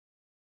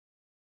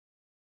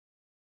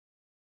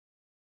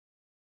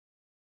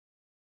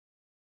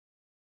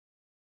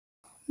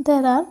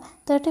There are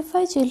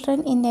 35 children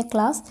in a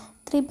class.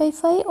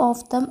 3/5 of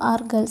them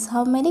are girls.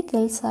 How many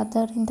girls are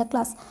there in the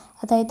class?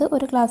 അതായത്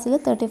ഒരു ക്ലാസ്സിൽ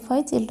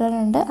 35 children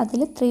ഉണ്ട്.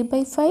 അതിൽ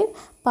 3/5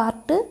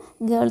 part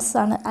girls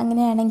ആണ്.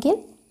 അങ്ങനെയാണെങ്കിൽ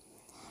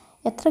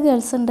എത്ര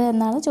ഗേൾസ് ഉണ്ട്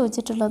എന്നാണ്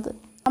ചോദിച്ചിട്ടുള്ളത്.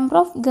 നമ്പർ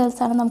ഓഫ്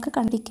ഗേൾസ് ആണ് നമുക്ക്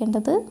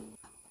കണ്ടുപിടിക്കേണ്ടത്.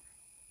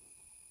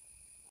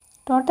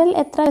 ടോട്ടൽ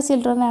എത്ര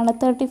ചിൽഡ്രൻ ആണ്?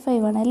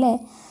 35 ആണ് അല്ലേ.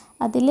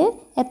 അതിൽ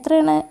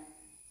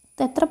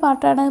എത്ര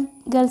പാർട്ടാണ്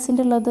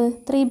ഗേൾസിൻ്റെ ഉള്ളത്?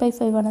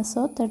 3/5 ആണ്.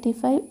 So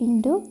 35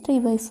 into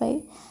 3/5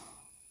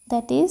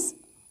 that is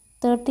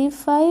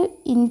 35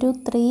 into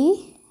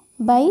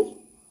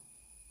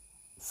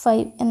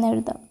 3/5 എന്ന്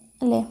എഴുതാം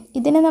അല്ലേ.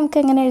 ഇതിനെ നമുക്ക്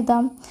എങ്ങനെ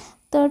എഴുതാം?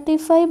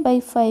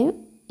 35/5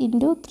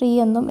 ഇൻറ്റു 3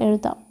 എന്നും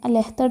എഴുതാം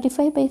അല്ലേ.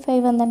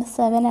 35/5 എന്താണ്?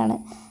 7 ആണ്.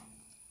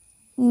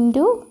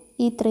 ഇൻറ്റു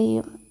ഈ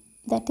 3യും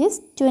ദാറ്റ് ഈസ്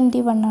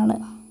 21 ആണ്.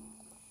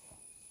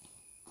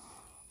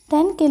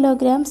 10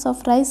 kilograms of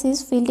rice is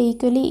filled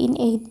equally in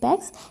 8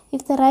 bags.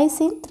 If the rice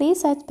in 3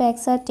 such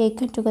bags are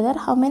taken together,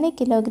 how many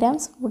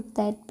kilograms would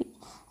that be?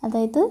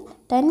 അതായത്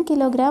 10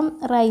 കിലോഗ്രാം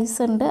റൈസ്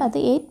ഉണ്ട്. അത്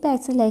 8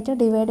 ബാഗ്സിലായിട്ട്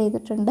ഡിവൈഡ്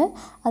ചെയ്തിട്ടുണ്ട്.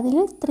 അതിൽ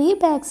 3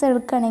 ബാഗ്സ്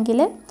എടുക്കുകയാണെങ്കിൽ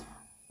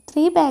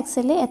 3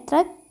 ബാഗ്സിൽ എത്ര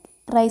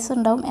റൈസ്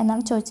ഉണ്ടാവും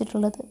എന്നാണ്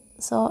ചോദിച്ചിട്ടുള്ളത്.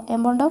 So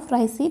amount of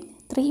rice in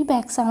 3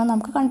 bags ആണ്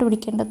നമുക്ക്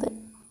കണ്ടുപിടിക്കേണ്ടത്.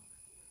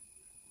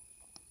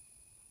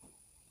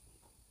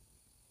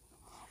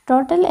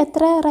 ടോട്ടൽ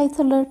എത്ര റൈസ്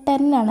ഉള്ളത്?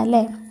 10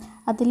 ആണല്ലേ.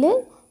 അതിൽ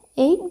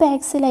 8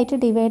 ബാഗ്സിലായിട്ട്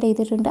ഡിവൈഡ്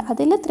ചെയ്തിട്ടുണ്ട്.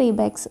 അതിൽ 3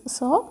 bags.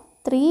 So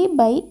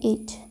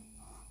 3/8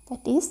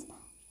 that is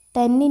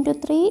 10 into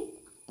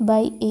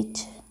 3/8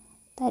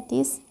 that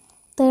is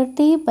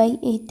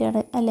 30/8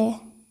 ആണ് അല്ലേ.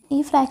 ഈ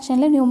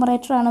ഫ്രാക്ഷനിൽ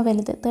ന്യൂമറേറ്റർ ആണ്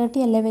വലുത്, 30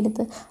 അല്ലേ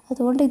വലുത്.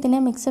 അതുകൊണ്ട് ഇതിനെ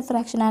മിക്സഡ്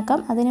ഫ്രാക്ഷൻ ആക്കാം.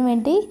 അതിനു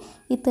വേണ്ടി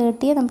ഈ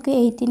 30യെ നമുക്ക്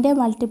 8ൻ്റെ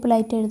മൾട്ടിപ്പിൾ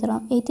ആയിട്ട്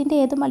എഴുതണം. 8ൻ്റെ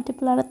ഏത്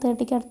മൾട്ടിപ്പിളാണ്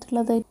 30ക്ക്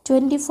അടുത്തുള്ളത്?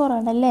 24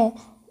 ആണല്ലേ.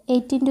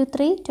 8 ഇൻറ്റു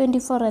 3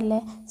 24 അല്ലേ.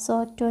 സോ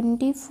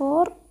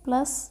 24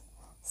 പ്ലസ്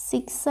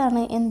 6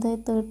 ആണ് എന്ത്?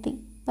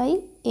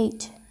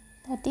 30/8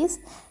 ദാറ്റ് ഈസ്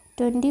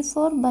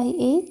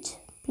 24/8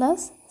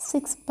 പ്ലസ്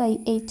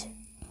 6/8.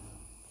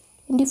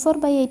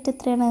 24/8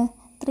 എത്രയാണ്?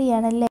 3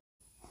 ആണല്ലേ.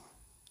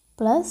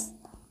 പ്ലസ്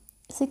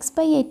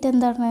 6/8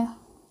 എന്താണ്?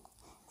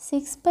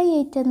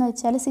 6/8 എന്ന്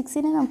വെച്ചാൽ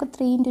 6നെ നമുക്ക്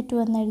 3 ഇൻറ്റു 2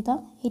 എന്ന് എഴുതാം.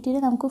 8നെ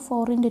നമുക്ക്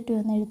 4 ഇൻറ്റു 2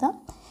 എന്ന് എഴുതാം.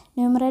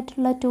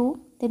 ന്യൂമറേറ്ററുള്ള 2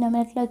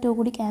 ഡിനോമിനേറ്ററുള്ള 2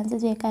 കൂടി ക്യാൻസൽ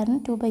ചെയ്യാൻ കാരണം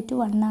 2/2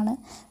 1 ആണ്.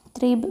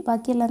 3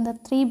 ബാക്കിയുള്ള എന്താ?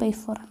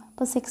 3/4 ആണ്.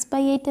 അപ്പോൾ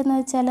 6/8 എന്ന്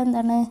വെച്ചാൽ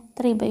എന്താണ്?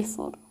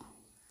 3/4.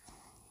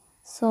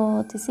 സോ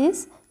ദിസ്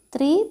ഈസ്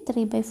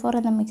 3/4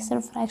 എന്ന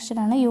മിക്സഡ്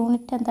ഫ്രാക്ഷനാണ്.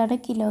 യൂണിറ്റ് എന്താണ്?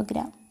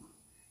 Kilogram.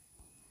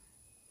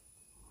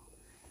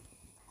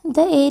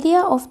 The area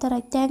of the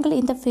rectangle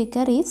in the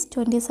figure is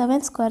 27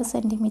 square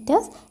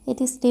centimeters. It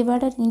is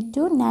divided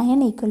into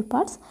 9 equal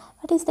parts.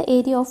 What is the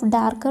area of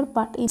darker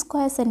part in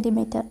square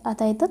centimeter?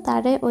 അതായത്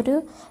താഴെ ഒരു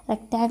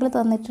rectangle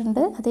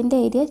തന്നിട്ടുണ്ട്. അതിൻ്റെ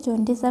area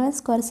 27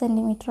 square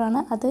centimetre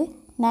ആണ്. അത്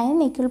 9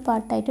 equal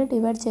പാർട്ടായിട്ട്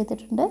divide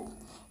ചെയ്തിട്ടുണ്ട്.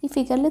 ഈ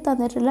ഫിഗറിൽ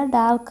തന്നിട്ടുള്ള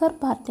ഡാർക്കർ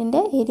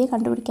പാർട്ടിൻ്റെ ഏരിയ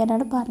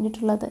കണ്ടുപിടിക്കാനാണ്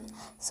പറഞ്ഞിട്ടുള്ളത്.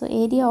 So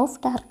area of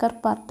darker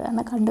part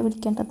ആണ്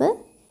കണ്ടുപിടിക്കേണ്ടത്.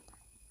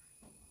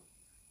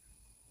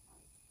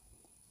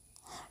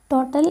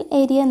 ടോട്ടൽ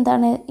ഏരിയ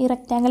എന്താണ്? ഈ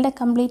റെക്റ്റാങ്കിളിൻ്റെ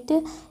കംപ്ലീറ്റ്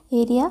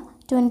ഏരിയ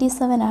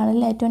 27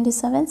 ആണല്ലേ.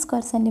 27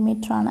 സ്ക്വയർ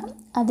സെൻറ്റിമീറ്റർ ആണ്.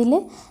 അതിൽ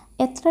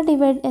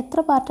എത്ര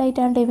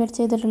പാർട്ടായിട്ടാണ് ഡിവൈഡ്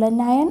ചെയ്തിട്ടുള്ളത്?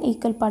 9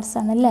 ഈക്വൽ പാർട്സ്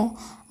ആണല്ലേ.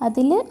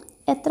 അതിൽ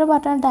എത്ര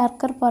പാർട്ടാണ്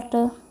ഡാർക്കർ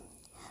പാർട്ട്?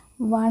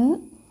 1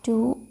 2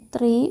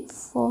 3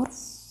 4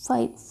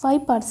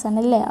 5 പാർട്സ്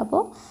ആണല്ലേ.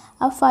 അപ്പോൾ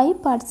ആ 5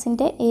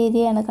 പാർട്സിൻ്റെ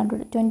ഏരിയയാണ്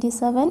കണ്ടുപിടിക്കുക.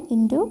 27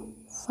 ഇൻറ്റു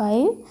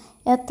 5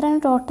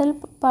 എത്രയാണ് ടോട്ടൽ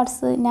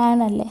പാർട്സ്? 9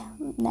 അല്ലേ.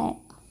 9.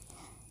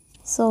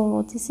 സോ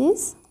ദിസ്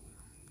ഈസ്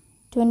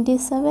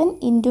 27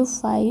 ഇൻറ്റു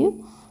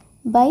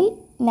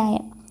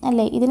 5/9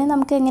 അല്ലേ. ഇതിനെ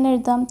നമുക്ക് എങ്ങനെ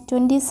എഴുതാം?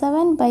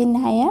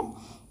 27/9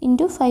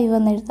 ഇൻറ്റു 5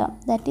 എന്ന് എഴുതാം.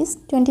 ദാറ്റ് ഈസ്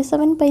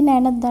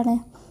 27/9 എന്താണ്?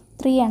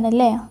 3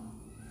 ആണല്ലേ.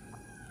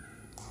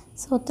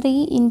 So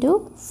 3 into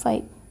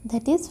 5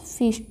 that is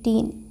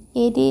 15.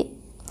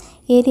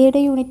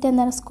 ഏരിയയുടെ യൂണിറ്റ്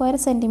എന്താണ്? സ്ക്വയർ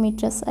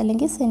സെൻറ്റിമീറ്റേഴ്സ്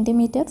അല്ലെങ്കിൽ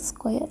സെൻറ്റിമീറ്റർ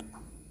സ്ക്വയർ.